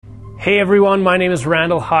Hey everyone, my name is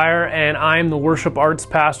Randall Heyer and I'm the worship arts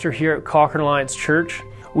pastor here at Cochrane Alliance Church.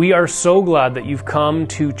 We are so glad that you've come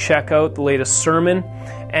to check out the latest sermon,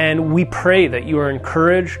 and we pray that you are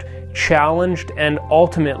encouraged, challenged, and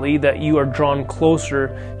ultimately that you are drawn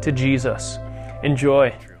closer to Jesus.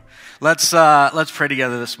 Enjoy. Let's pray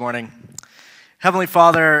together this morning. Heavenly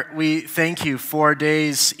Father, we thank you for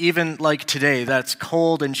days, even like today, that's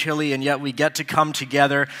cold and chilly, and yet we get to come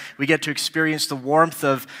together. We get to experience the warmth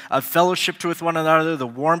of fellowship with one another, the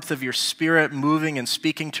warmth of your Spirit moving and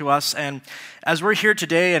speaking to us. And as we're here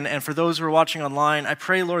today, and for those who are watching online, I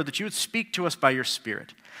pray, Lord, that you would speak to us by your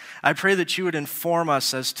Spirit. I pray that you would inform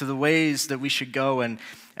us as to the ways that we should go and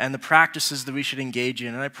the practices that we should engage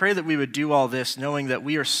in. And I pray that we would do all this knowing that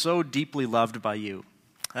we are so deeply loved by you.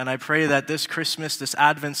 And I pray that this Christmas, this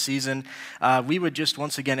Advent season, we would just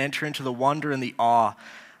once again enter into the wonder and the awe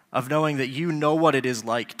of knowing that you know what it is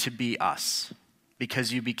like to be us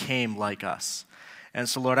because you became like us. And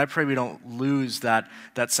so, Lord, I pray we don't lose that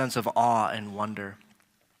sense of awe and wonder.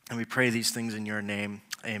 And we pray these things in your name.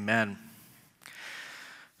 Amen.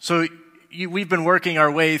 So we've been working our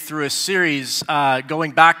way through a series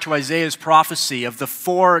going back to Isaiah's prophecy of the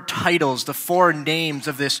four titles, the four names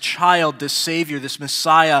of this child, this Savior, this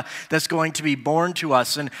Messiah that's going to be born to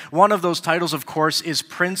us. And one of those titles, of course, is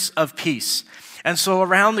Prince of Peace. And so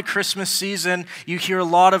around the Christmas season, you hear a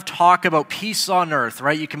lot of talk about peace on earth,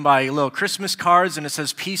 right? You can buy little Christmas cards and it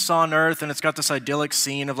says peace on earth, and it's got this idyllic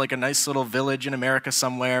scene of like a nice little village in America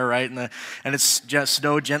somewhere, right? And it's just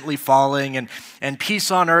snow gently falling, and peace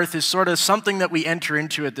on earth is sort of something that we enter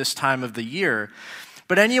into at this time of the year.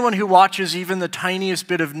 But anyone who watches even the tiniest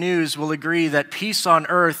bit of news will agree that peace on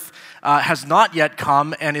earth has not yet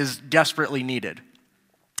come and is desperately needed.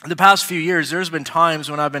 In the past few years, there's been times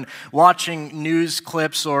when I've been watching news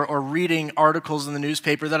clips or reading articles in the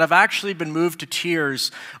newspaper that I've actually been moved to tears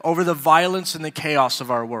over the violence and the chaos of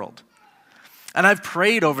our world. And I've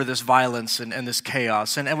prayed over this violence and this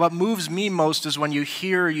chaos. And what moves me most is when you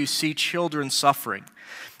hear or you see children suffering.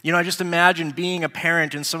 You know, I just imagine being a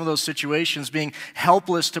parent in some of those situations, being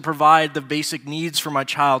helpless to provide the basic needs for my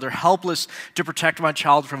child or helpless to protect my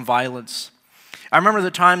child from violence. I remember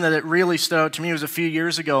the time that it really stood out to me was a few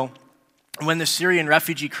years ago when the Syrian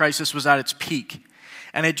refugee crisis was at its peak.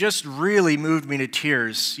 And it just really moved me to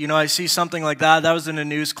tears. You know, I see something like that. That was in a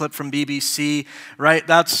news clip from BBC, right?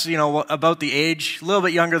 That's, you know, about the age, a little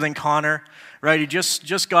bit younger than Connor, right? He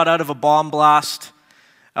just got out of a bomb blast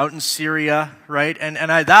out in Syria, right? And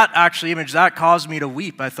that actually image, that caused me to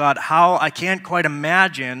weep. I thought, I can't quite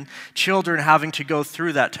imagine children having to go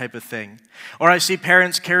through that type of thing. Or I see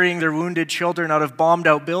parents carrying their wounded children out of bombed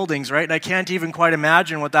out buildings, right? And I can't even quite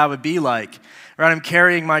imagine what that would be like. Right? I'm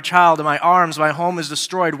carrying my child in my arms, my home is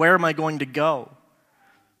destroyed, where am I going to go?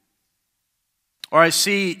 Or I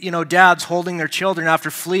see, you know, dads holding their children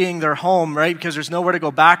after fleeing their home, right? Because there's nowhere to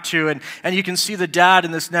go back to. And you can see the dad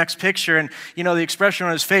in this next picture, and, you know, the expression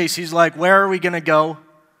on his face, he's like, where are we going to go?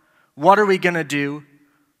 What are we going to do?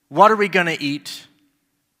 What are we going to eat?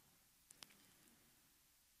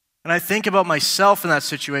 And I think about myself in that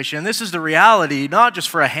situation, and this is the reality, not just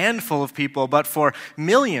for a handful of people, but for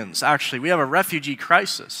millions, actually. We have a refugee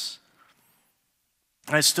crisis,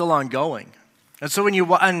 and it's still ongoing. And so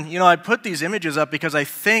I put these images up because I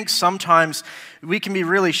think sometimes we can be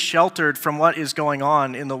really sheltered from what is going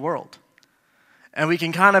on in the world. And we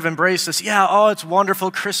can kind of embrace this, it's wonderful.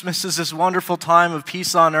 Christmas is this wonderful time of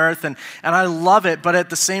peace on earth, and I love it. But at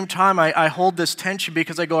the same time, I hold this tension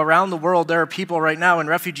because I go around the world. There are people right now in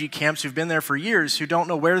refugee camps who've been there for years who don't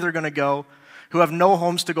know where they're going to go, who have no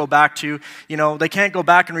homes to go back to. You know, they can't go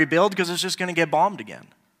back and rebuild because it's just going to get bombed again.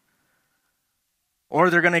 Or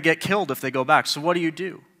they're going to get killed if they go back. So what do you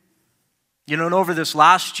do? You know, and over this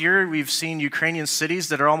last year, we've seen Ukrainian cities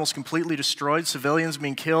that are almost completely destroyed, civilians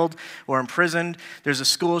being killed or imprisoned. There's a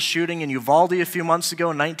school shooting in Uvalde a few months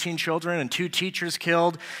ago, 19 children and 2 teachers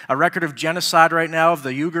killed. A record of genocide right now of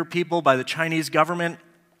the Uyghur people by the Chinese government.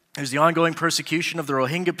 There's the ongoing persecution of the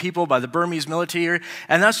Rohingya people by the Burmese military.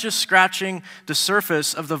 And that's just scratching the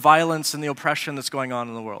surface of the violence and the oppression that's going on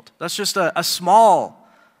in the world. That's just a small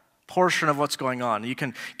portion of what's going on. You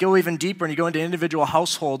can go even deeper and you go into individual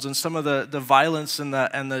households and some of the violence and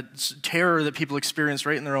the terror that people experience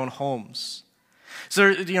right in their own homes. So,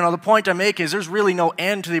 you know, the point I make is there's really no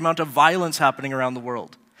end to the amount of violence happening around the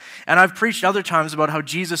world. And I've preached other times about how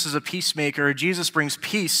Jesus is a peacemaker, or Jesus brings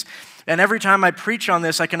peace. And every time I preach on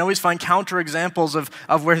this, I can always find counterexamples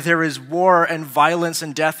of where there is war and violence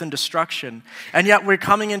and death and destruction. And yet we're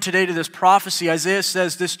coming in today to this prophecy. Isaiah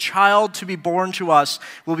says this child to be born to us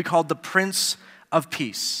will be called the Prince of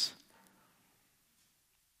Peace.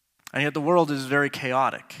 And yet the world is very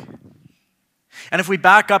chaotic. And if we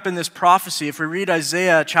back up in this prophecy, if we read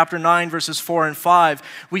Isaiah chapter 9, verses 4 and 5,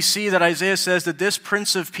 we see that Isaiah says that this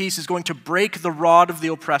Prince of Peace is going to break the rod of the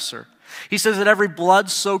oppressor. He says that every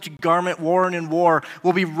blood-soaked garment worn in war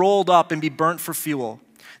will be rolled up and be burnt for fuel.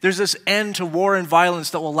 There's this end to war and violence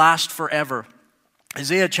that will last forever.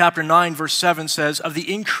 Isaiah chapter 9, verse 7 says, of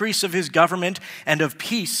the increase of his government and of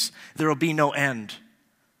peace there will be no end.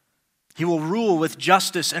 He will rule with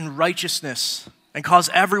justice and righteousness and cause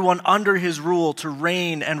everyone under his rule to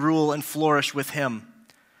reign and rule and flourish with him.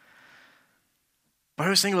 But I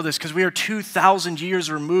was thinking about this because we are 2,000 years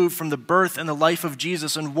removed from the birth and the life of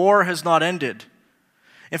Jesus, and war has not ended.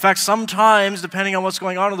 In fact, sometimes, depending on what's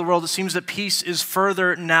going on in the world, it seems that peace is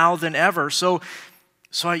further now than ever. So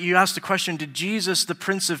you ask the question, did Jesus, the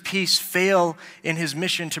Prince of Peace, fail in his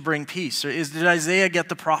mission to bring peace? Or did Isaiah get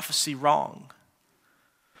the prophecy wrong?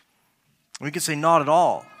 We could say not at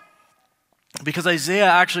all. Because Isaiah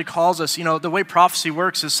actually calls us, the way prophecy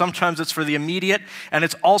works is sometimes it's for the immediate, and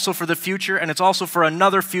it's also for the future, and it's also for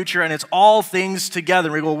another future, and it's all things together.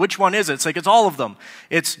 And we go, well, which one is it? It's like it's all of them.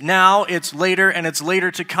 It's now, it's later, and it's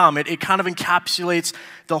later to come. It kind of encapsulates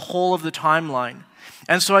the whole of the timeline.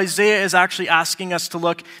 And so Isaiah is actually asking us to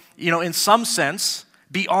look, in some sense,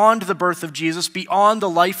 beyond the birth of Jesus, beyond the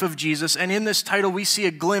life of Jesus. And in this title, we see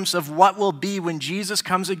a glimpse of what will be when Jesus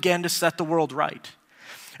comes again to set the world right.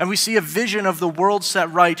 And we see a vision of the world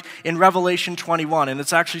set right in Revelation 21. And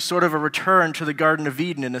it's actually sort of a return to the Garden of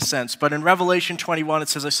Eden in a sense. But in Revelation 21, it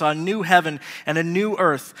says, I saw a new heaven and a new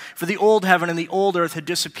earth, for the old heaven and the old earth had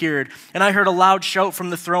disappeared. And I heard a loud shout from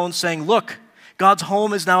the throne saying, look, God's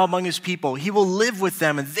home is now among his people. He will live with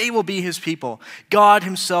them, and they will be his people. God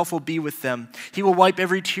himself will be with them. He will wipe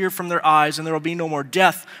every tear from their eyes, and there will be no more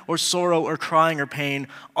death or sorrow or crying or pain.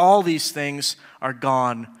 All these things are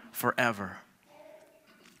gone forever.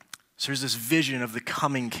 So there's this vision of the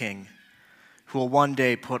coming king who will one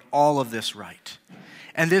day put all of this right.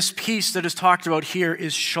 And this peace that is talked about here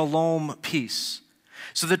is shalom peace.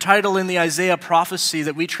 So the title in the Isaiah prophecy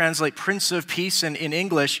that we translate Prince of Peace in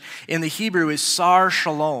English, in the Hebrew is Sar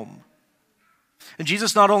Shalom. And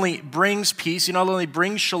Jesus not only brings peace, he not only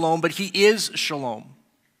brings shalom, but he is shalom.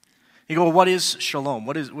 You go, well, what is shalom?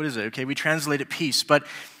 What is it? Okay, we translate it peace, but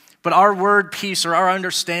our word peace, or our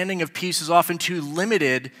understanding of peace, is often too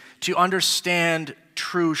limited to understand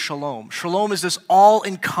true shalom. Shalom is this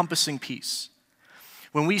all-encompassing peace.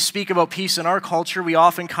 When we speak about peace in our culture, we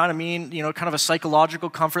often kind of mean, kind of a psychological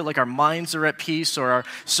comfort, like our minds are at peace or our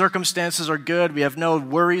circumstances are good. We have no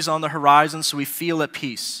worries on the horizon, so we feel at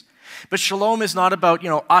peace. But shalom is not about,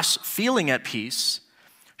 us feeling at peace.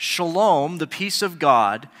 Shalom, the peace of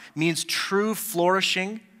God, means true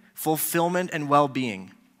flourishing, fulfillment, and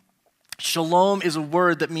well-being. Shalom is a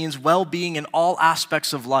word that means well-being in all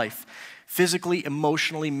aspects of life, physically,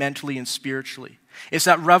 emotionally, mentally, and spiritually. It's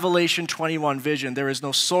that Revelation 21 vision. There is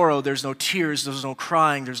no sorrow, there's no tears, there's no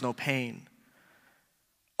crying, there's no pain.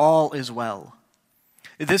 All is well.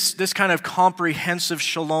 This kind of comprehensive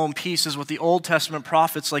shalom peace is what the Old Testament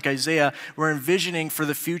prophets like Isaiah were envisioning for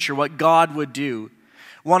the future, what God would do.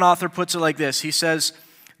 One author puts it like this. He says,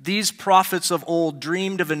 these prophets of old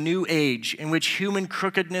dreamed of a new age in which human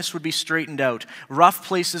crookedness would be straightened out, rough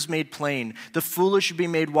places made plain, the foolish would be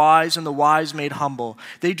made wise, and the wise made humble.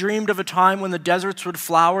 They dreamed of a time when the deserts would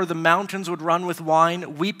flower, the mountains would run with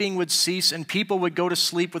wine, weeping would cease, and people would go to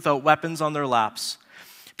sleep without weapons on their laps.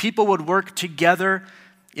 People would work together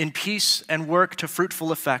in peace and work to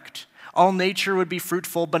fruitful effect. All nature would be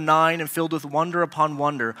fruitful, benign, and filled with wonder upon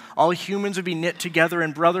wonder. All humans would be knit together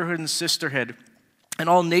in brotherhood and sisterhood. And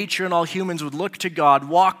all nature and all humans would look to God,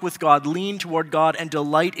 walk with God, lean toward God, and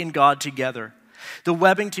delight in God together. The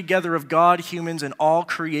webbing together of God, humans, and all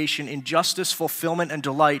creation in justice, fulfillment, and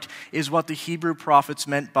delight is what the Hebrew prophets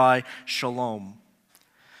meant by shalom.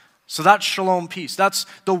 So that's shalom peace. That's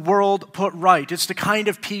the world put right. It's the kind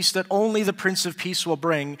of peace that only the Prince of Peace will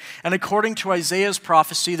bring. And according to Isaiah's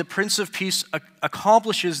prophecy, the Prince of Peace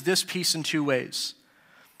accomplishes this peace in two ways.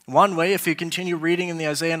 One way, if you continue reading in the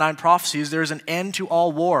Isaiah 9 prophecies, there is an end to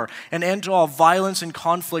all war, an end to all violence and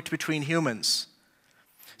conflict between humans.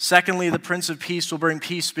 Secondly, the Prince of Peace will bring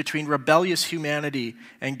peace between rebellious humanity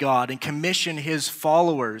and God and commission his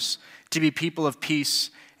followers to be people of peace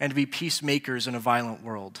and to be peacemakers in a violent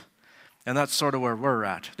world. And that's sort of where we're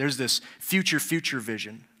at. There's this future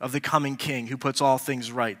vision of the coming king who puts all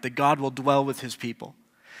things right, that God will dwell with his people.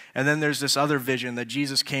 And then there's this other vision that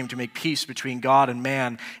Jesus came to make peace between God and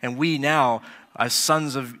man, and we now, as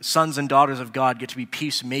sons and daughters of God, get to be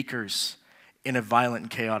peacemakers in a violent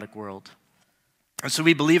and chaotic world. And so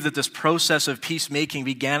we believe that this process of peacemaking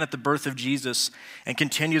began at the birth of Jesus and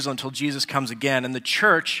continues until Jesus comes again. And the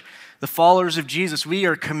church, the followers of Jesus, we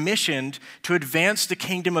are commissioned to advance the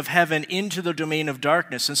kingdom of heaven into the domain of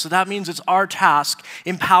darkness. And so that means it's our task,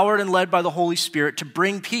 empowered and led by the Holy Spirit, to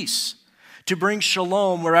bring peace, to bring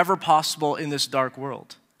shalom wherever possible in this dark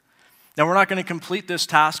world. Now, we're not going to complete this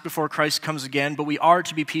task before Christ comes again, but we are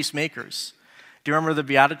to be peacemakers. Do you remember the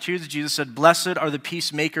Beatitudes? Jesus said, "Blessed are the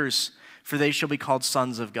peacemakers, for they shall be called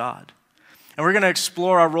sons of God." And we're going to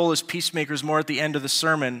explore our role as peacemakers more at the end of the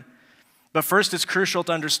sermon. But first, it's crucial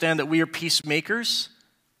to understand that we are peacemakers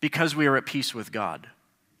because we are at peace with God.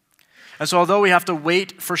 And so although we have to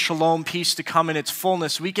wait for shalom, peace, to come in its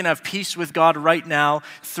fullness, we can have peace with God right now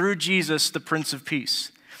through Jesus, the Prince of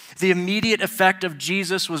Peace. The immediate effect of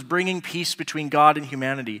Jesus was bringing peace between God and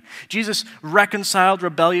humanity. Jesus reconciled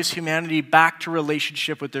rebellious humanity back to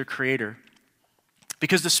relationship with their Creator.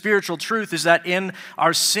 Because the spiritual truth is that in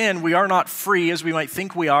our sin, we are not free as we might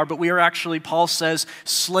think we are, but we are actually, Paul says,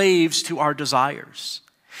 slaves to our desires.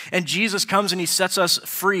 And Jesus comes and he sets us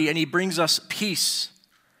free and he brings us peace.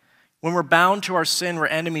 When we're bound to our sin, we're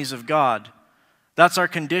enemies of God. That's our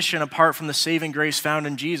condition apart from the saving grace found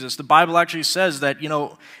in Jesus. The Bible actually says that,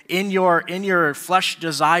 in your flesh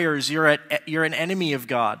desires, you're an enemy of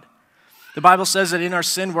God. The Bible says that in our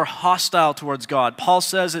sin, we're hostile towards God. Paul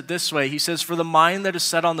says it this way. He says, "For the mind that is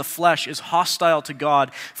set on the flesh is hostile to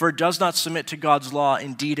God, for it does not submit to God's law.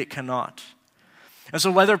 Indeed, it cannot." And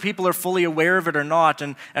so whether people are fully aware of it or not,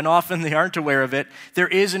 and often they aren't aware of it, there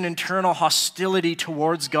is an internal hostility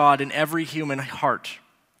towards God in every human heart.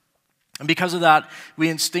 And because of that, we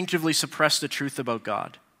instinctively suppress the truth about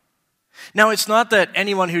God. Now, it's not that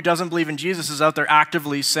anyone who doesn't believe in Jesus is out there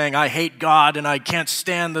actively saying, "I hate God and I can't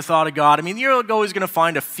stand the thought of God." I mean, you're always going to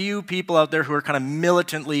find a few people out there who are kind of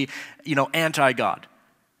militantly, anti-God.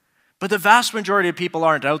 But the vast majority of people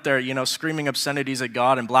aren't out there, screaming obscenities at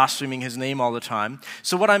God and blaspheming his name all the time.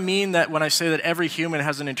 So what I mean that when I say that every human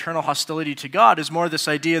has an internal hostility to God is more this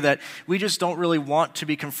idea that we just don't really want to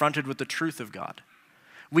be confronted with the truth of God.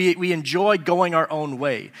 We enjoy going our own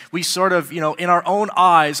way. We sort of, in our own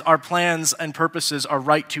eyes, our plans and purposes are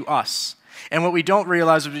right to us. And what we don't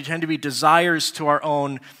realize is we tend to be we tend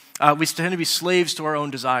to be slaves to our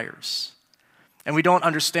own desires. And we don't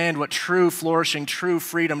understand what true flourishing, true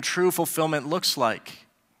freedom, true fulfillment looks like.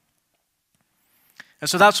 And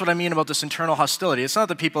so that's what I mean about this internal hostility. It's not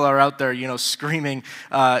that people are out there, screaming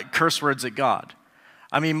curse words at God.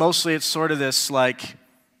 I mean, mostly it's sort of this like,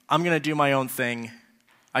 I'm going to do my own thing.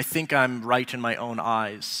 I think I'm right in my own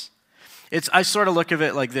eyes. I sort of look at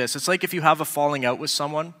it like this. It's like if you have a falling out with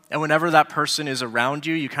someone, and whenever that person is around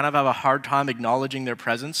you, you kind of have a hard time acknowledging their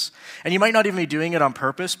presence. And you might not even be doing it on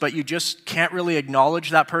purpose, but you just can't really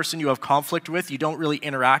acknowledge that person you have conflict with. You don't really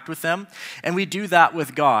interact with them. And we do that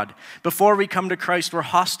with God. Before we come to Christ, we're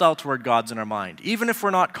hostile toward God in our mind. Even if we're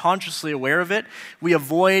not consciously aware of it, we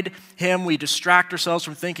avoid him, we distract ourselves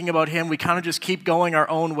from thinking about him, we kind of just keep going our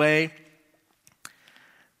own way.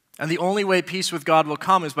 And the only way peace with God will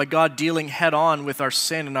come is by God dealing head on with our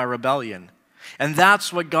sin and our rebellion. And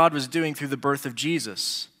that's what God was doing through the birth of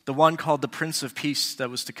Jesus, the one called the Prince of Peace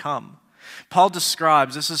that was to come. Paul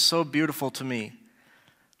describes, this is so beautiful to me.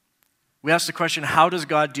 We ask the question, how does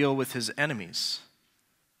God deal with his enemies?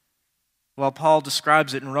 Well, Paul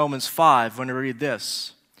describes it in Romans 5 when we read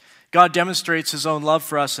this. God demonstrates his own love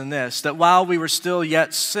for us in this, that while we were still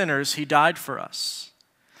yet sinners, he died for us.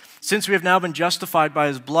 Since we have now been justified by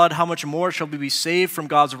his blood, how much more shall we be saved from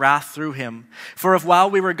God's wrath through him? For if while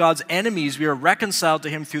we were God's enemies, we are reconciled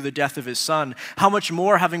to him through the death of his Son, how much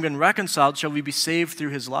more, having been reconciled, shall we be saved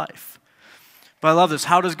through his life? But I love this.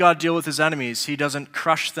 How does God deal with his enemies? He doesn't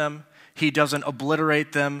crush them. He doesn't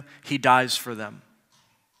obliterate them. He dies for them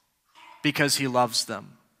because he loves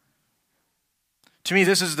them. To me,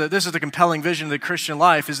 this is the compelling vision of the Christian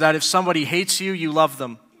life, is that if somebody hates you, you love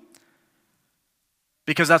them.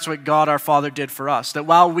 Because that's what God our Father did for us. That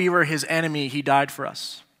while we were his enemy, he died for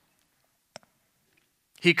us.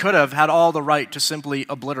 He could have had all the right to simply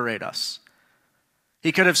obliterate us.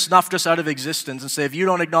 He could have snuffed us out of existence and say, if you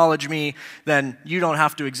don't acknowledge me, then you don't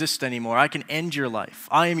have to exist anymore. I can end your life.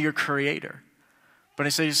 I am your creator. But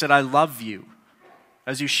instead he said, I love you.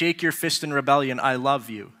 As you shake your fist in rebellion, I love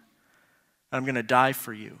you. And I'm going to die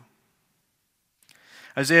for you.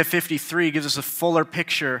 Isaiah 53 gives us a fuller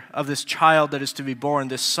picture of this child that is to be born,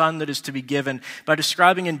 this son that is to be given, by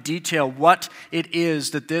describing in detail what it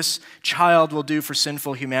is that this child will do for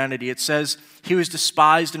sinful humanity. It says, he was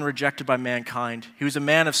despised and rejected by mankind. He was a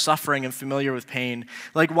man of suffering and familiar with pain.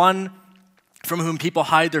 Like one from whom people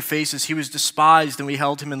hide their faces, he was despised and we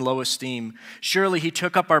held him in low esteem. Surely he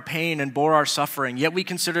took up our pain and bore our suffering, yet we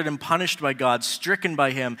considered him punished by God, stricken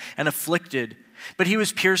by him and afflicted. But he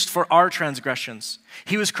was pierced for our transgressions.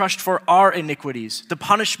 He was crushed for our iniquities. The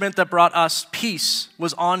punishment that brought us peace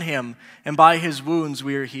was on him, and by his wounds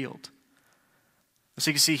we are healed. So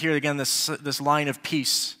you can see here again this line of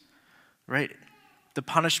peace, right? The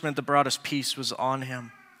punishment that brought us peace was on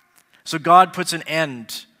him. So God puts an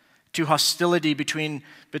end to hostility between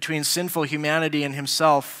sinful humanity and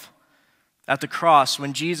himself at the cross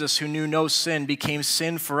when Jesus, who knew no sin, became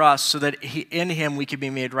sin for us so that in him we could be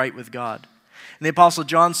made right with God. And the Apostle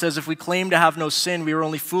John says, if we claim to have no sin, we are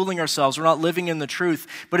only fooling ourselves. We're not living in the truth.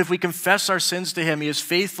 But if we confess our sins to him, he is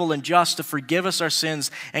faithful and just to forgive us our sins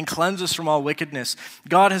and cleanse us from all wickedness.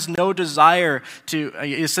 God has no desire to,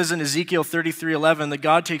 it says in Ezekiel 33:11, that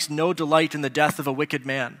God takes no delight in the death of a wicked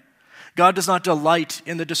man. God does not delight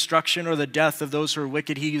in the destruction or the death of those who are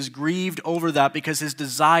wicked. He is grieved over that because his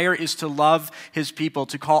desire is to love his people,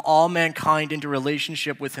 to call all mankind into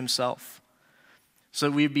relationship with himself, so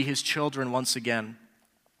that we'd be his children once again.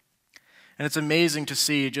 And it's amazing to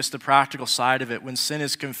see just the practical side of it when sin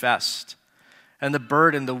is confessed and the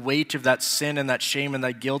burden, the weight of that sin and that shame and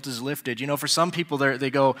that guilt is lifted. You know, for some people, they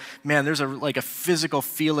go, man, there's like a physical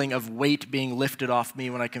feeling of weight being lifted off me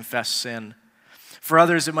when I confess sin. For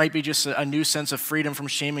others, it might be just a new sense of freedom from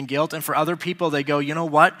shame and guilt. And for other people, they go, you know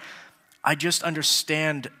what? I just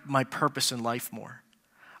understand my purpose in life more.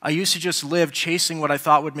 I used to just live chasing what I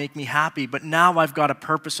thought would make me happy, but now I've got a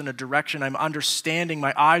purpose and a direction. I'm understanding.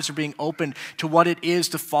 My eyes are being opened to what it is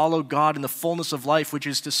to follow God in the fullness of life, which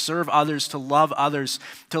is to serve others, to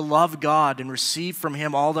love God and receive from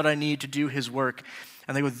him all that I need to do his work.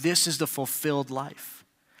 And they go, this is the fulfilled life.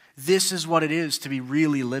 This is what it is to be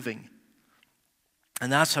really living.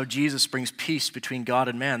 And that's how Jesus brings peace between God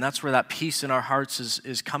and man. That's where that peace in our hearts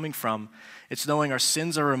is coming from. It's knowing our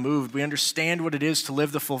sins are removed. We understand what it is to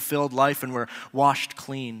live the fulfilled life, and we're washed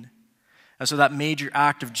clean. And so that major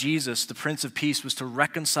act of Jesus, the Prince of Peace, was to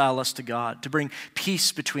reconcile us to God, to bring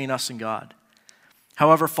peace between us and God.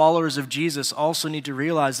 However, followers of Jesus also need to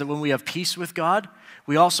realize that when we have peace with God,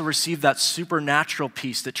 we also receive that supernatural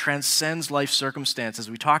peace that transcends life circumstances.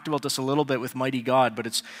 We talked about this a little bit with Mighty God, but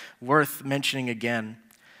it's worth mentioning again.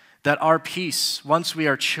 That our peace, once we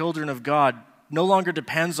are children of God, no longer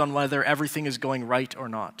depends on whether everything is going right or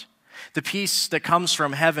not. The peace that comes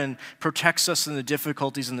from heaven protects us in the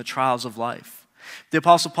difficulties and the trials of life. The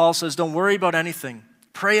Apostle Paul says, don't worry about anything.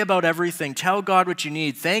 Pray about everything. Tell God what you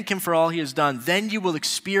need. Thank him for all he has done. Then you will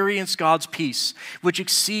experience God's peace, which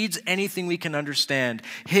exceeds anything we can understand.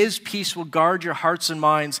 His peace will guard your hearts and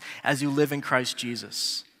minds as you live in Christ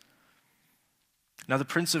Jesus. Now, the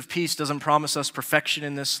Prince of Peace doesn't promise us perfection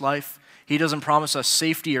in this life. He doesn't promise us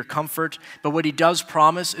safety or comfort. But what he does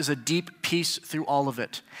promise is a deep peace through all of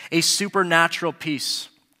it, a supernatural peace.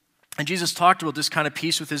 And Jesus talked about this kind of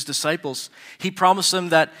peace with his disciples. He promised them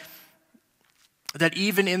that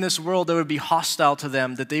even in this world that would be hostile to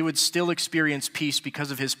them, that they would still experience peace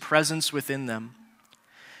because of his presence within them.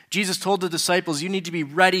 Jesus told the disciples, you need to be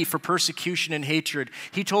ready for persecution and hatred.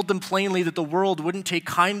 He told them plainly that the world wouldn't take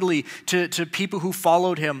kindly to people who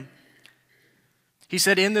followed him. He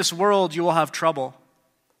said, in this world you will have trouble.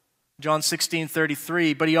 John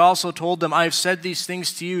 16:33. But he also told them, I have said these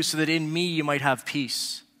things to you so that in me you might have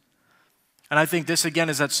peace. And I think this, again,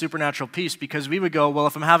 is that supernatural peace, because we would go, well,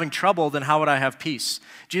 if I'm having trouble, then how would I have peace?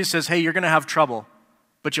 Jesus says, hey, you're going to have trouble,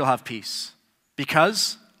 but you'll have peace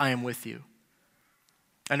because I am with you.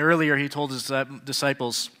 And earlier he told his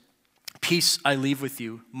disciples, peace I leave with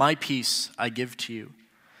you, my peace I give to you.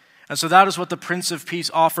 And so that is what the Prince of Peace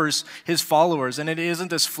offers his followers. And it isn't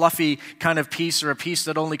this fluffy kind of peace, or a peace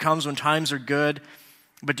that only comes when times are good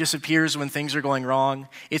but disappears when things are going wrong.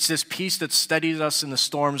 It's this peace that steadies us in the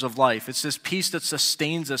storms of life. It's this peace that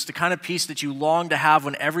sustains us, the kind of peace that you long to have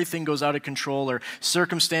when everything goes out of control or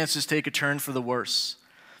circumstances take a turn for the worse.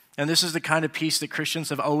 And this is the kind of peace that Christians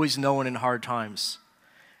have always known in hard times.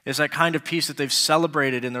 It's that kind of peace that they've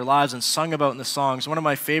celebrated in their lives and sung about in the songs. One of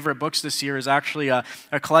my favorite books this year is actually a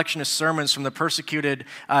collection of sermons from the persecuted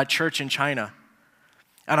church in China.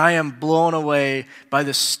 And I am blown away by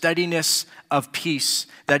the steadiness of peace,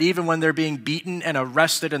 that even when they're being beaten and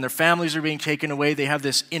arrested and their families are being taken away, they have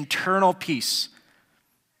this internal peace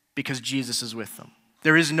because Jesus is with them.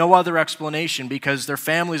 There is no other explanation, because their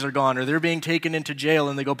families are gone or they're being taken into jail,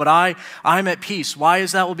 and they go, but I'm at peace. Why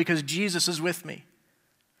is that? Well, because Jesus is with me.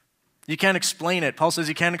 You can't explain it. Paul says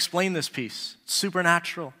you can't explain this peace. It's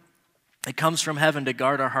supernatural. It comes from heaven to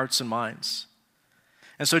guard our hearts and minds.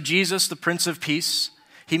 And so Jesus, the Prince of Peace,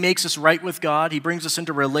 he makes us right with God. He brings us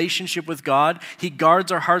into relationship with God. He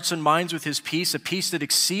guards our hearts and minds with his peace, a peace that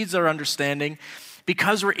exceeds our understanding,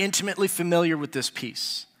 because we're intimately familiar with this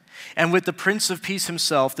peace. and with the Prince of Peace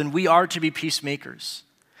himself, then we are to be peacemakers.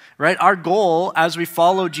 Right? Our goal as we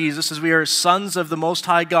follow Jesus, as we are sons of the Most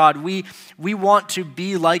High God, we want to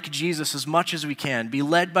be like Jesus as much as we can, be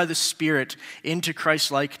led by the Spirit into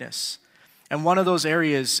Christ's likeness. And one of those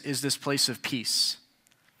areas is this place of peace.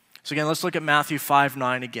 So again, let's look at Matthew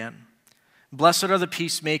 5:9 again. Blessed are the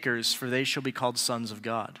peacemakers, for they shall be called sons of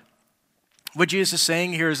God. What Jesus is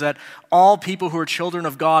saying here is that all people who are children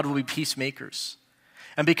of God will be peacemakers.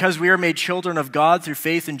 And because we are made children of God through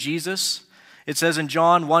faith in Jesus, it says in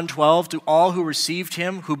John 1:12, to all who received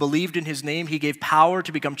him, who believed in his name, he gave power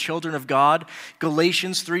to become children of God.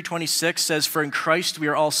 Galatians 3:26 says, for in Christ we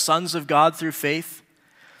are all sons of God through faith.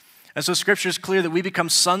 And so Scripture is clear that we become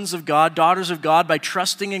sons of God, daughters of God, by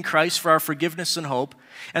trusting in Christ for our forgiveness and hope.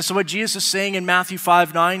 And so what Jesus is saying in Matthew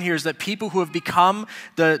 5:9 here is that people who have become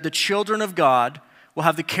the children of God will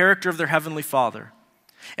have the character of their heavenly Father.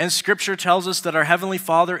 And Scripture tells us that our Heavenly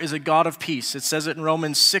Father is a God of peace. It says it in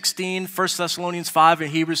Romans 16, 1 Thessalonians 5,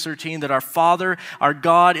 and Hebrews 13, that our Father, our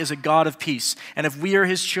God, is a God of peace. And if we are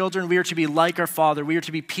his children, we are to be like our Father. We are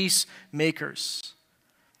to be peacemakers.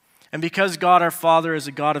 And because God, our Father, is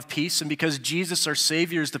a God of peace, and because Jesus, our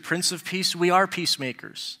Savior, is the Prince of Peace, we are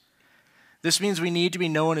peacemakers. This means we need to be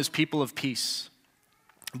known as people of peace,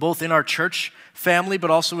 both in our church family,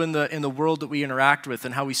 but also in the world that we interact with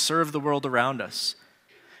and how we serve the world around us.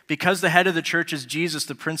 Because the head of the church is Jesus,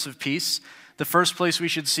 the Prince of Peace, the first place we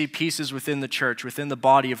should see peace is within the church, within the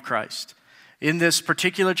body of Christ. In this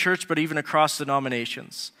particular church, but even across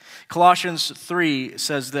denominations. Colossians 3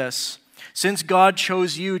 says this, since God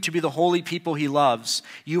chose you to be the holy people he loves,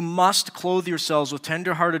 you must clothe yourselves with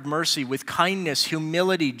tender-hearted mercy, with kindness,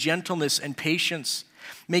 humility, gentleness, and patience.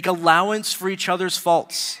 Make allowance for each other's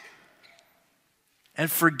faults. And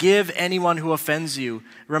forgive anyone who offends you.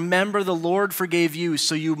 Remember, the Lord forgave you,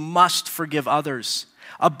 so you must forgive others.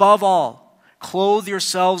 Above all, clothe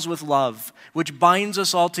yourselves with love, which binds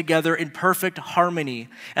us all together in perfect harmony.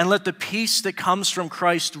 And let the peace that comes from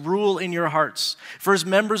Christ rule in your hearts. For as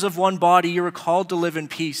members of one body, you are called to live in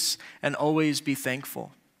peace and always be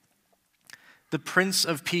thankful. The Prince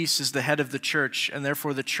of Peace is the head of the church, and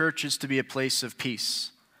therefore the church is to be a place of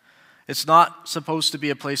peace. It's not supposed to be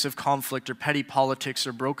a place of conflict or petty politics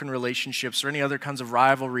or broken relationships or any other kinds of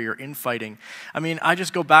rivalry or infighting. I mean, I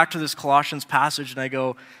just go back to this Colossians passage and I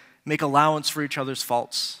go, make allowance for each other's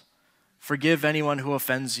faults. Forgive anyone who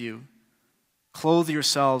offends you. Clothe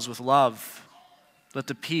yourselves with love. Let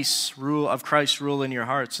the peace of Christ rule in your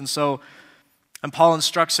hearts. And Paul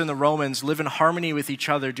instructs in the Romans, live in harmony with each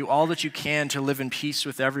other. Do all that you can to live in peace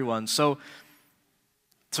with everyone. So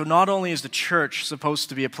not only is the church supposed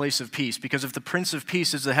to be a place of peace, because if the Prince of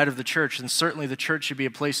Peace is the head of the church, then certainly the church should be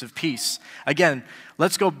a place of peace. Again,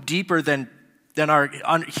 let's go deeper than our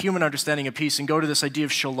human understanding of peace and go to this idea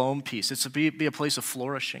of shalom peace. It's to be a place of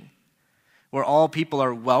flourishing, where all people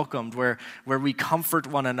are welcomed, where we comfort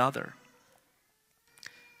one another.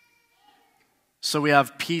 So we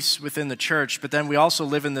have peace within the church, but then we also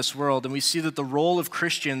live in this world, and we see that the role of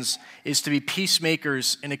Christians is to be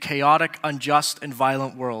peacemakers in a chaotic, unjust, and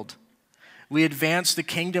violent world. We advance the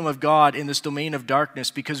kingdom of God in this domain of darkness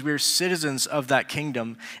because we are citizens of that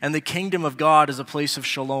kingdom, and the kingdom of God is a place of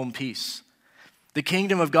shalom peace. The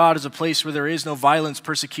kingdom of God is a place where there is no violence,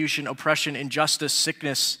 persecution, oppression, injustice,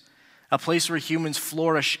 sickness, a place where humans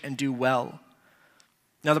flourish and do well.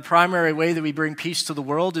 Now, the primary way that we bring peace to the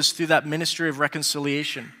world is through that ministry of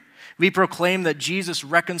reconciliation. We proclaim that Jesus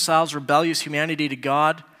reconciles rebellious humanity to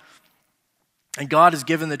God, and God has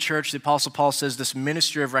given the church, the Apostle Paul says, this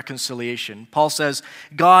ministry of reconciliation. Paul says,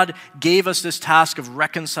 God gave us this task of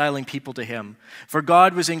reconciling people to him. For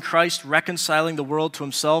God was in Christ reconciling the world to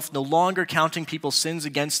himself, no longer counting people's sins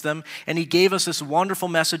against them, and he gave us this wonderful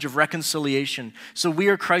message of reconciliation. So we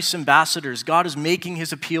are Christ's ambassadors. God is making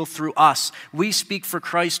his appeal through us. We speak for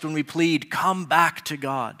Christ when we plead, come back to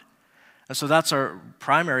God. And so that's our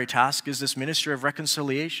primary task, is this ministry of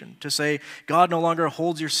reconciliation, to say, God no longer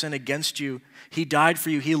holds your sin against you. He died for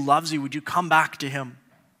you. He loves you. Would you come back to him?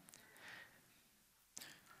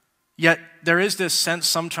 Yet there is this sense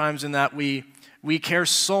sometimes in that we care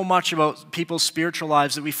so much about people's spiritual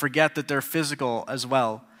lives that we forget that they're physical as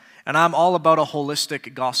well. And I'm all about a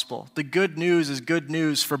holistic gospel. The good news is good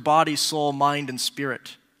news for body, soul, mind, and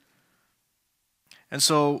spirit. And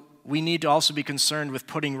so we need to also be concerned with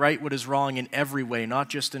putting right what is wrong in every way, not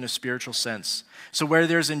just in a spiritual sense. So where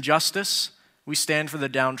there's injustice, we stand for the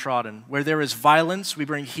downtrodden. Where there is violence, we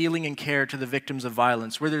bring healing and care to the victims of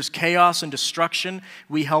violence. Where there's chaos and destruction,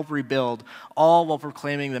 we help rebuild, all while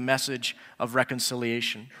proclaiming the message of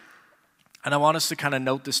reconciliation. And I want us to kind of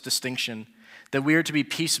note this distinction, that we are to be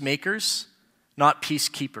peacemakers, not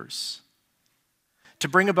peacekeepers. To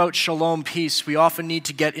bring about shalom peace, we often need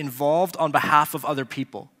to get involved on behalf of other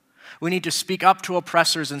people. We need to speak up to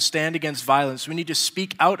oppressors and stand against violence. We need to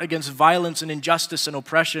speak out against violence and injustice and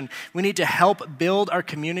oppression. We need to help build our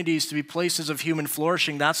communities to be places of human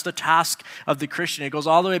flourishing. That's the task of the Christian. It goes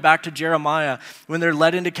all the way back to Jeremiah when they're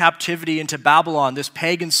led into captivity into Babylon, this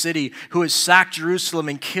pagan city who has sacked Jerusalem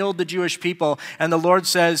and killed the Jewish people. And the Lord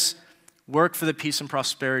says, work for the peace and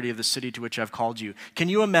prosperity of the city to which I've called you. Can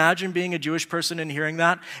you imagine being a Jewish person and hearing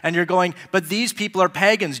that? And you're going, but these people are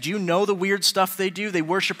pagans. Do you know the weird stuff they do? They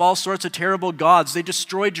worship all sorts of terrible gods. They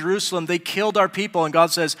destroyed Jerusalem. They killed our people. And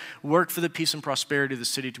God says, work for the peace and prosperity of the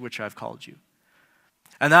city to which I've called you.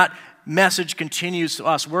 And that message continues to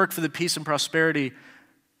us. Work for the peace and prosperity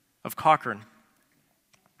of Cochrane.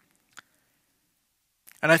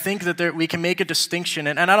 And I think that we can make a distinction,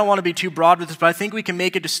 and I don't want to be too broad with this, but I think we can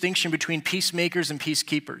make a distinction between peacemakers and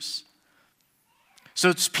peacekeepers.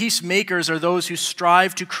 So peacemakers are those who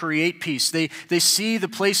strive to create peace. They see the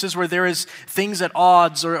places where there is things at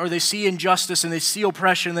odds, or they see injustice and they see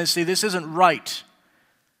oppression, and they say, this isn't right.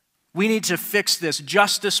 We need to fix this.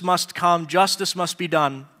 Justice must come. Justice must be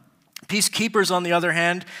done. Peacekeepers, on the other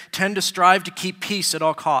hand, tend to strive to keep peace at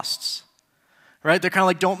all costs. Right? They're kind of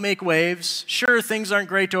like, don't make waves. Sure, things aren't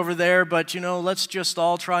great over there, but, let's just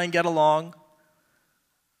all try and get along.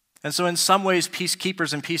 And so in some ways,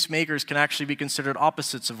 peacekeepers and peacemakers can actually be considered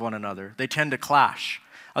opposites of one another. They tend to clash.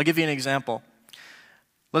 I'll give you an example.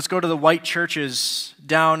 Let's go to the white churches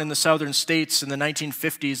down in the southern states in the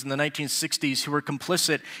 1950s and the 1960s who were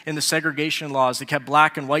complicit in the segregation laws that kept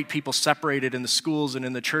black and white people separated in the schools and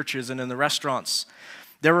in the churches and in the restaurants.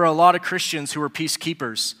 There were a lot of Christians who were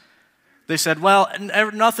peacekeepers. They said, well,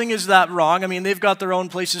 nothing is that wrong. I mean, they've got their own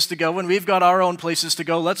places to go, and we've got our own places to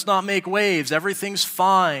go. Let's not make waves. Everything's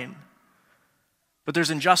fine. But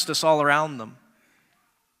there's injustice all around them.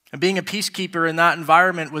 And being a peacekeeper in that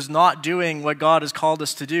environment was not doing what God has called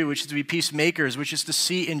us to do, which is to be peacemakers, which is to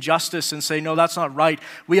see injustice and say, no, that's not right.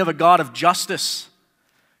 We have a God of justice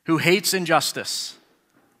who hates injustice.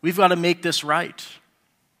 We've got to make this right.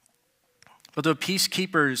 But the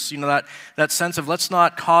peacekeepers, that sense of let's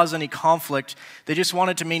not cause any conflict, they just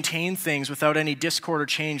wanted to maintain things without any discord or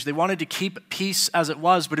change. They wanted to keep peace as it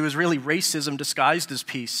was, but it was really racism disguised as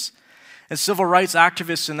peace. And civil rights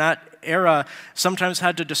activists in that era sometimes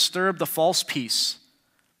had to disturb the false peace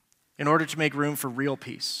in order to make room for real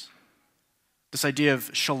peace. This idea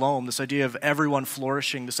of shalom, this idea of everyone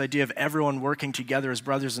flourishing, this idea of everyone working together as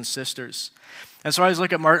brothers and sisters. And so I always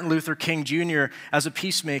look at Martin Luther King Jr. as a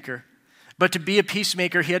peacemaker. But to be a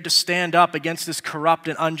peacemaker, he had to stand up against this corrupt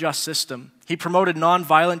and unjust system. He promoted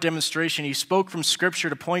nonviolent demonstration. He spoke from Scripture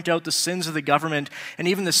to point out the sins of the government and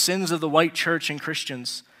even the sins of the white church and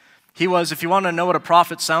Christians. He was, if you want to know what a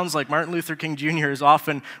prophet sounds like, Martin Luther King Jr. is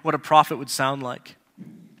often what a prophet would sound like.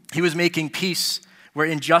 He was making peace where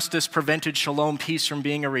injustice prevented shalom peace from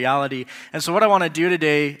being a reality. And so what I want to do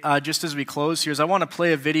today, just as we close here, is I want to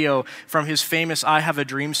play a video from his famous I Have a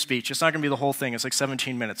Dream speech. It's not going to be the whole thing. It's like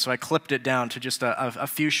 17 minutes. So I clipped it down to just a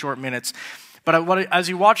few short minutes. But as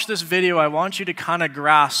you watch this video, I want you to kind of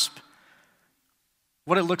grasp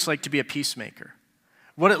what it looks like to be a peacemaker.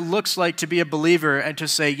 What it looks like to be a believer and to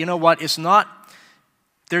say, you know what,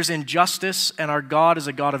 there's injustice and our God is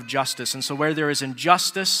a God of justice. And so where there is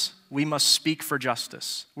injustice, we must speak for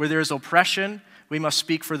justice. Where there is oppression, we must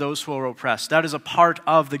speak for those who are oppressed. That is a part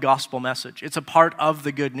of the gospel message. It's a part of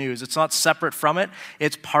the good news. It's not separate from it.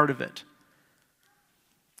 It's part of it.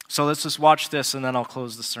 So let's just watch this and then I'll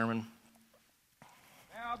close the sermon.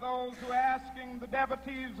 There are those who are asking the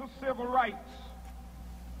devotees of civil rights,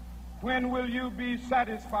 when will you be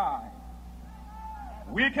satisfied?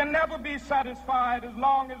 We can never be satisfied as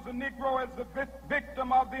long as the Negro is the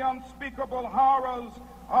victim of the unspeakable horrors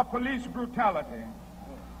of police brutality.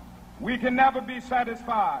 We can never be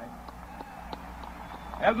satisfied.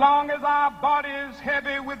 As long as our bodies,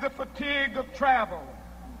 heavy with the fatigue of travel,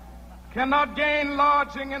 cannot gain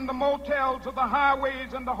lodging in the motels of the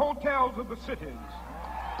highways and the hotels of the cities.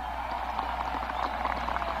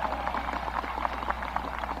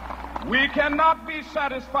 We cannot be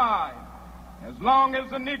satisfied as long as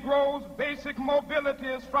the Negro's basic mobility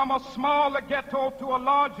is from a smaller ghetto to a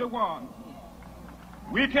larger one.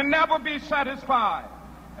 We can never be satisfied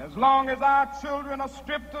as long as our children are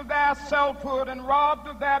stripped of their selfhood and robbed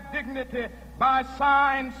of their dignity by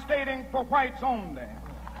signs stating for whites only.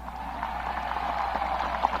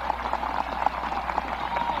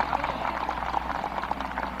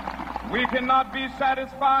 We cannot be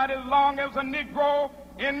satisfied as long as a Negro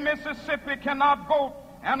in Mississippi cannot vote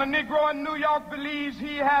and a Negro in New York believes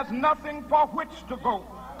he has nothing for which to vote.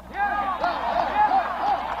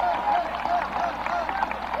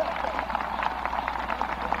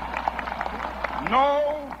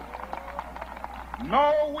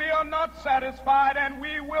 No, we are not satisfied, and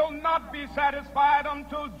we will not be satisfied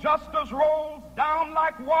until justice rolls down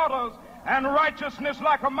like waters and righteousness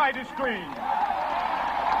like a mighty stream. I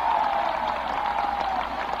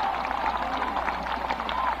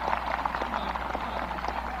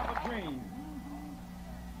have a dream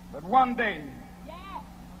that one day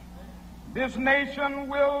this nation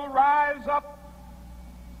will rise up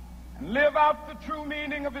and live out the true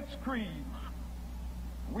meaning of its creed.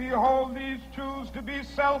 We hold these truths to be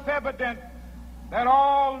self-evident, that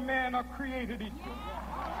all men are created equal.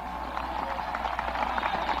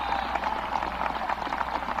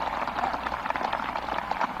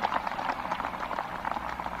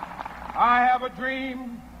 I have a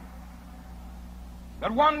dream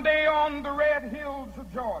that one day on the red hills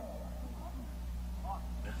of Georgia,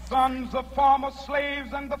 the sons of former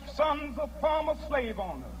slaves and the sons of former slave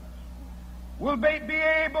owners will be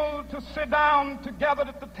able to sit down together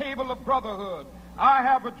at the table of brotherhood. I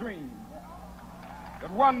have a dream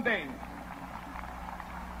that one day,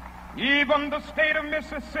 even the state of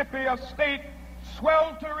Mississippi, a state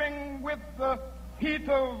sweltering with the heat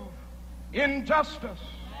of injustice,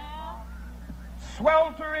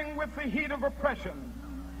 sweltering with the heat of oppression,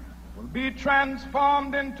 will be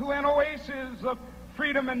transformed into an oasis of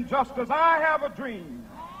freedom and justice. I have a dream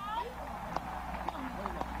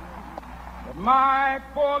that my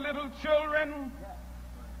 4 little children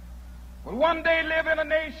will one day live in a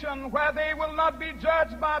nation where they will not be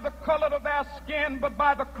judged by the color of their skin, but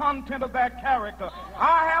by the content of their character.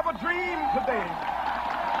 I have a dream today.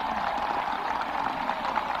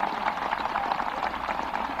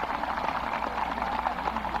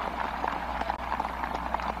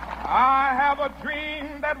 I have a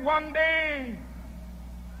dream that one day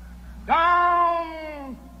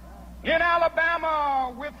down in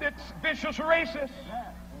Alabama, with its vicious racists,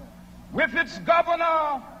 with its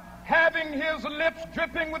governor having his lips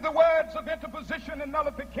dripping with the words of interposition and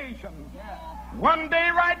nullification. One day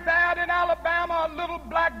right there in Alabama, little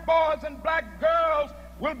black boys and black girls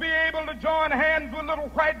will be able to join hands with little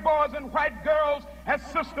white boys and white girls as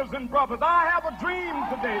sisters and brothers. I have a dream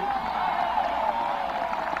today.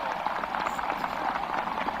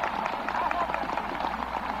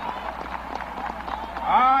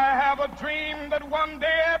 I have a dream that one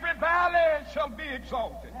day every valley shall be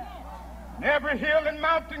exalted, and every hill and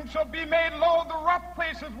mountain shall be made low, the rough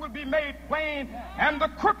places will be made plain, and the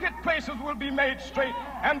crooked places will be made straight,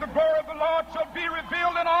 and the glory of the Lord shall be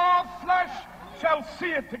revealed, and all flesh shall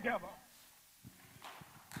see it together.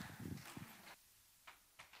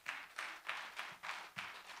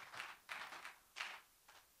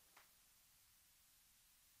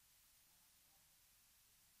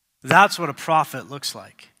 That's what a prophet looks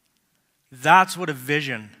like. That's what a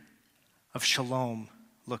vision of shalom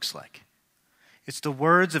looks like. It's the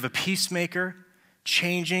words of a peacemaker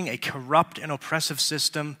changing a corrupt and oppressive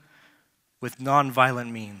system with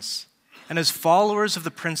nonviolent means. And as followers of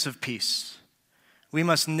the Prince of Peace, we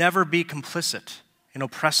must never be complicit in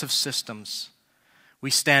oppressive systems.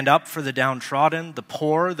 We stand up for the downtrodden, the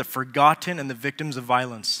poor, the forgotten, and the victims of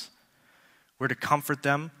violence. We're to comfort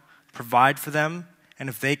them, provide for them, and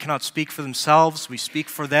if they cannot speak for themselves, we speak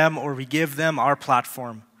for them, or we give them our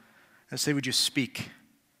platform and say, would you speak?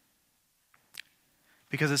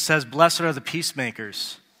 Because it says, blessed are the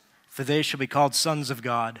peacemakers, for they shall be called sons of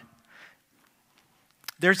God.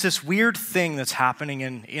 There's this weird thing that's happening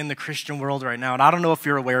in the Christian world right now, and I don't know if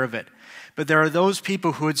you're aware of it, but there are those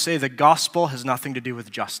people who would say the gospel has nothing to do with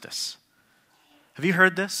justice. Have you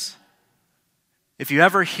heard this? If you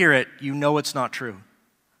ever hear it, you know it's not true.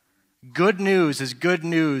 Good news is good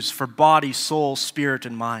news for body, soul, spirit,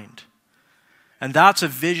 and mind. And that's a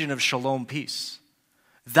vision of shalom peace.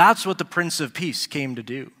 That's what the Prince of Peace came to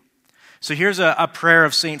do. So here's a prayer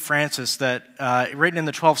of St. Francis that written in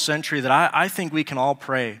the 12th century that I think we can all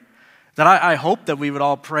pray. That I hope that we would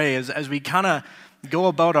all pray as we kind of go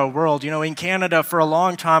about our world. You know, in Canada, for a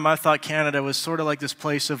long time, I thought Canada was sort of like this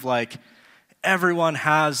place of like, everyone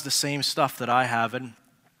has the same stuff that I have. And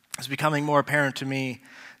it's becoming more apparent to me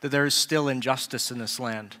that there is still injustice in this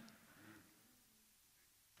land.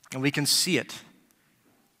 And we can see it.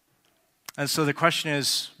 And so the question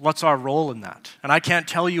is, what's our role in that? And I can't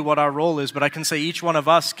tell you what our role is, but I can say each one of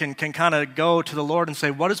us can kind of go to the Lord and say,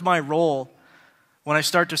 what is my role when I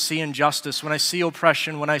start to see injustice, when I see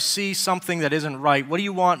oppression, when I see something that isn't right? What do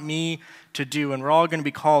you want me to do? And we're all going to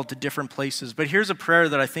be called to different places. But here's a prayer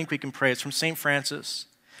that I think we can pray. It's from St. Francis.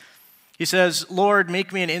 He says, Lord,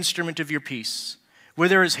 make me an instrument of your peace. Where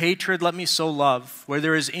there is hatred, let me sow love. Where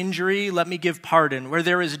there is injury, let me give pardon. Where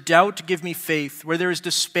there is doubt, give me faith. Where there is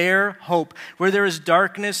despair, hope. Where there is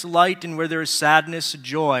darkness, light. And where there is sadness,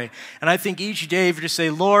 joy. And I think each day, if you just say,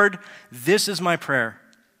 Lord, this is my prayer.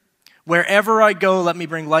 Wherever I go, let me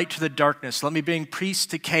bring light to the darkness. Let me bring peace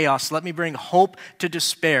to chaos. Let me bring hope to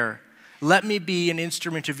despair. Let me be an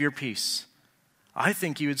instrument of your peace. I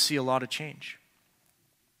think you would see a lot of change.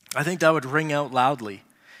 I think that would ring out loudly.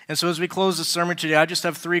 And so as we close the sermon today, I just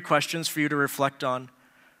have 3 questions for you to reflect on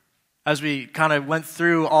as we kind of went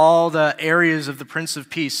through all the areas of the Prince of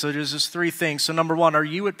Peace. So there's just 3 things. So number 1, are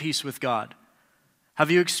you at peace with God?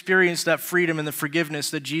 Have you experienced that freedom and the forgiveness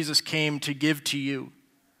that Jesus came to give to you?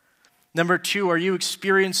 Number 2, are you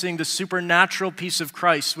experiencing the supernatural peace of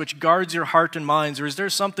Christ which guards your heart and minds? Or is there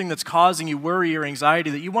something that's causing you worry or anxiety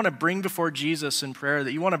that you want to bring before Jesus in prayer,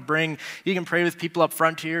 that you want to bring? You can pray with people up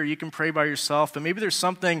front here, or you can pray by yourself, but maybe there's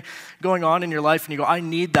something going on in your life and you go, I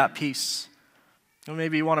need that peace. Or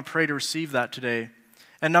maybe you want to pray to receive that today.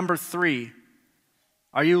 And number 3,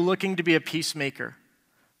 are you looking to be a peacemaker,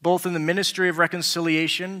 both in the ministry of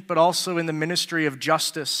reconciliation, but also in the ministry of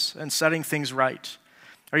justice and setting things right?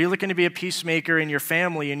 Are you looking to be a peacemaker in your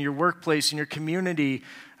family, in your workplace, in your community,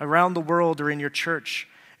 around the world, or in your church?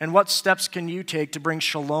 And what steps can you take to bring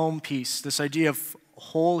shalom peace, this idea of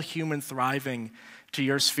whole human thriving, to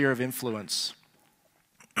your sphere of influence?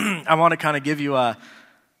 I want to kind of give you a...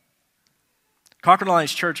 Cochrane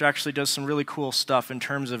Alliance Church actually does some really cool stuff in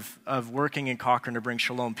terms of working in Cochrane to bring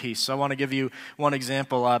shalom peace. So I want to give you one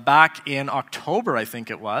example. Back in October, I think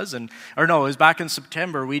it was, it was back in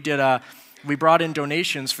September, we brought in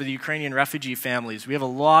donations for the Ukrainian refugee families. We have a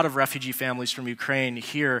lot of refugee families from Ukraine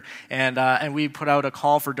here, and we put out a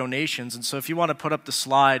call for donations. And so if you want to put up the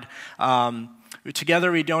slide,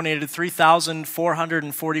 together we donated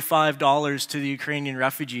 $3,445 to the Ukrainian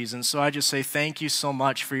refugees. And so I just say thank you so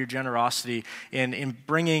much for your generosity in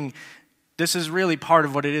bringing. This is really part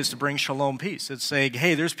of what it is to bring shalom peace. It's saying,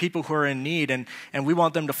 hey, there's people who are in need, and we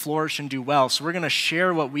want them to flourish and do well. So we're going to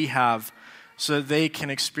share what we have so that they can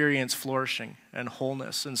experience flourishing and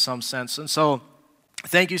wholeness in some sense. And so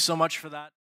thank you so much for that.